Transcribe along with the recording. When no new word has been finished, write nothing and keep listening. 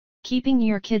Keeping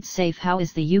your kids safe. How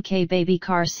is the UK baby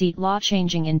car seat law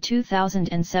changing in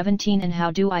 2017 and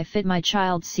how do I fit my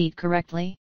child's seat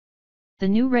correctly? The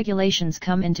new regulations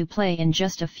come into play in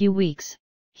just a few weeks.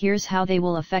 Here's how they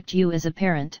will affect you as a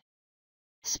parent.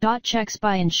 Spot checks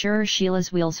by insurer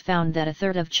Sheila's Wheels found that a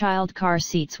third of child car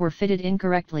seats were fitted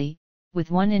incorrectly,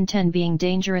 with 1 in 10 being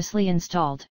dangerously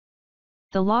installed.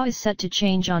 The law is set to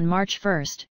change on March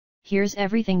 1st. Here's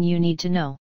everything you need to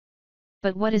know.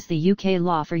 But what is the UK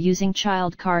law for using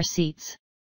child car seats?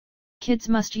 Kids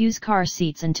must use car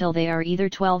seats until they are either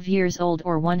 12 years old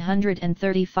or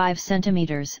 135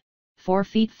 centimeters, 4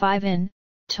 feet 5 in,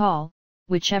 tall,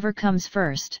 whichever comes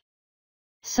first.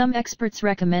 Some experts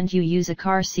recommend you use a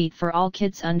car seat for all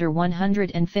kids under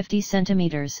 150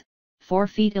 centimeters, 4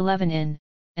 feet 11 in,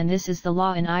 and this is the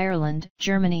law in Ireland,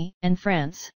 Germany, and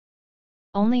France.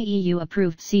 Only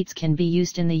EU-approved seats can be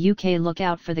used in the UK. Look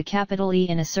out for the capital E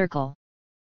in a circle.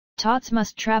 Tots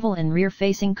must travel in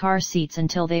rear-facing car seats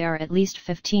until they are at least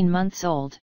 15 months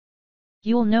old.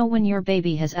 You'll know when your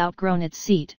baby has outgrown its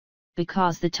seat,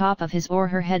 because the top of his or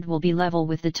her head will be level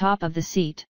with the top of the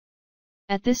seat.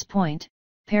 At this point,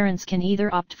 parents can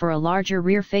either opt for a larger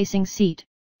rear-facing seat,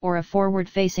 or a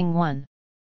forward-facing one.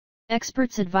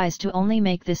 Experts advise to only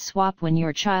make this swap when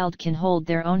your child can hold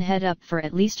their own head up for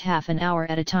at least half an hour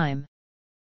at a time.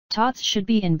 Tots should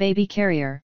be in baby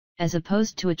carrier, as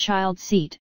opposed to a child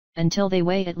seat, until they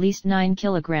weigh at least 9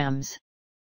 kilograms.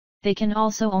 They can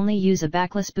also only use a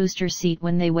backless booster seat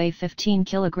when they weigh 15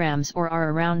 kilograms or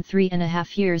are around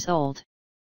 3.5 years old.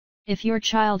 If your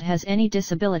child has any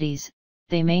disabilities,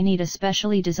 they may need a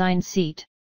specially designed seat.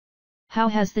 How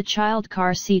has the child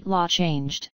car seat law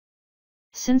changed?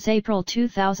 Since April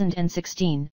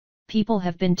 2016, people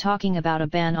have been talking about a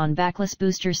ban on backless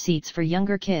booster seats for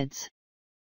younger kids.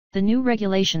 The new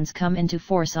regulations come into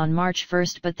force on March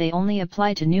 1st, but they only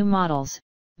apply to new models,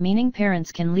 meaning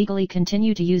parents can legally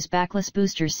continue to use backless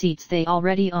booster seats they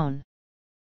already own.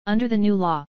 Under the new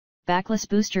law, backless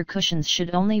booster cushions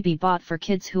should only be bought for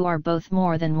kids who are both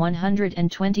more than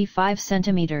 125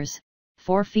 centimeters,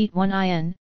 4 feet 1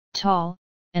 in, tall,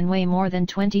 and weigh more than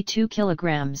 22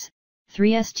 kilograms,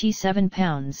 3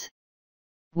 pounds.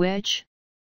 Which?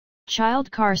 Child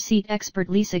car seat expert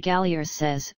Lisa Galliers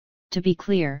says, to be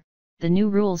clear, the new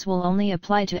rules will only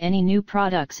apply to any new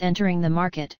products entering the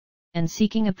market, and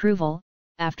seeking approval,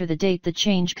 after the date the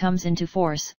change comes into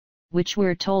force, which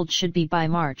we're told should be by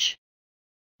March.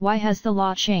 Why has the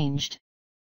law changed?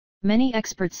 Many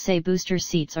experts say booster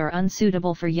seats are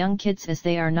unsuitable for young kids as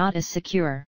they are not as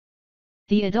secure.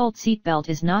 The adult seatbelt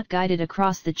is not guided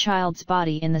across the child's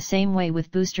body in the same way with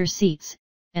booster seats,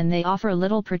 and they offer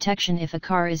little protection if a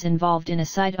car is involved in a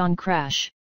side-on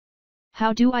crash.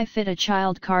 How do I fit a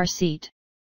child car seat?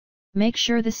 Make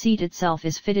sure the seat itself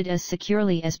is fitted as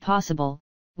securely as possible,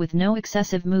 with no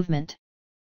excessive movement.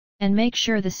 And make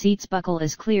sure the seat's buckle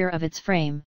is clear of its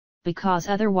frame, because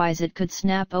otherwise it could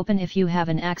snap open if you have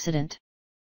an accident.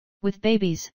 With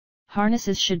babies,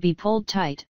 harnesses should be pulled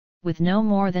tight, with no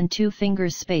more than 2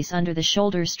 fingers space under the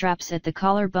shoulder straps at the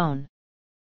collarbone.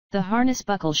 The harness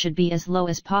buckle should be as low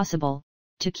as possible,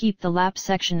 to keep the lap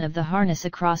section of the harness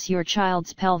across your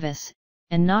child's pelvis,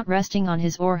 and not resting on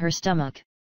his or her stomach.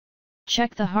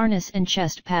 Check the harness and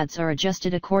chest pads are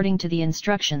adjusted according to the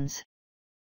instructions.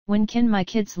 When can my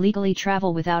kids legally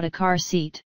travel without a car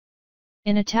seat?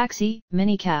 In a taxi,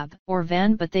 minicab, or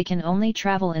van, but they can only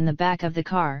travel in the back of the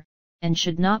car, and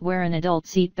should not wear an adult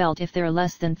seat belt if they're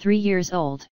less than 3 years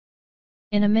old.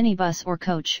 In a minibus or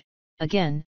coach,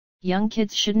 again, young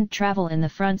kids shouldn't travel in the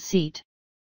front seat.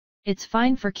 It's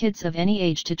fine for kids of any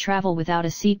age to travel without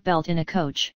a seat belt in a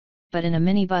coach, but in a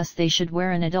minibus they should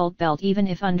wear an adult belt even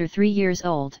if under 3 years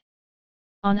old.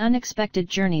 On unexpected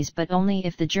journeys, but only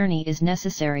if the journey is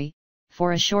necessary,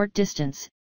 for a short distance,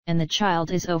 and the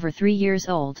child is over 3 years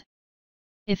old.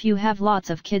 If you have lots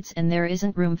of kids and there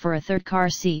isn't room for a third car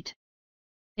seat.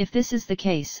 If this is the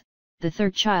case, the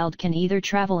third child can either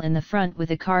travel in the front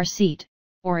with a car seat,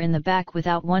 or in the back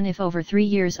without one if over 3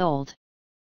 years old.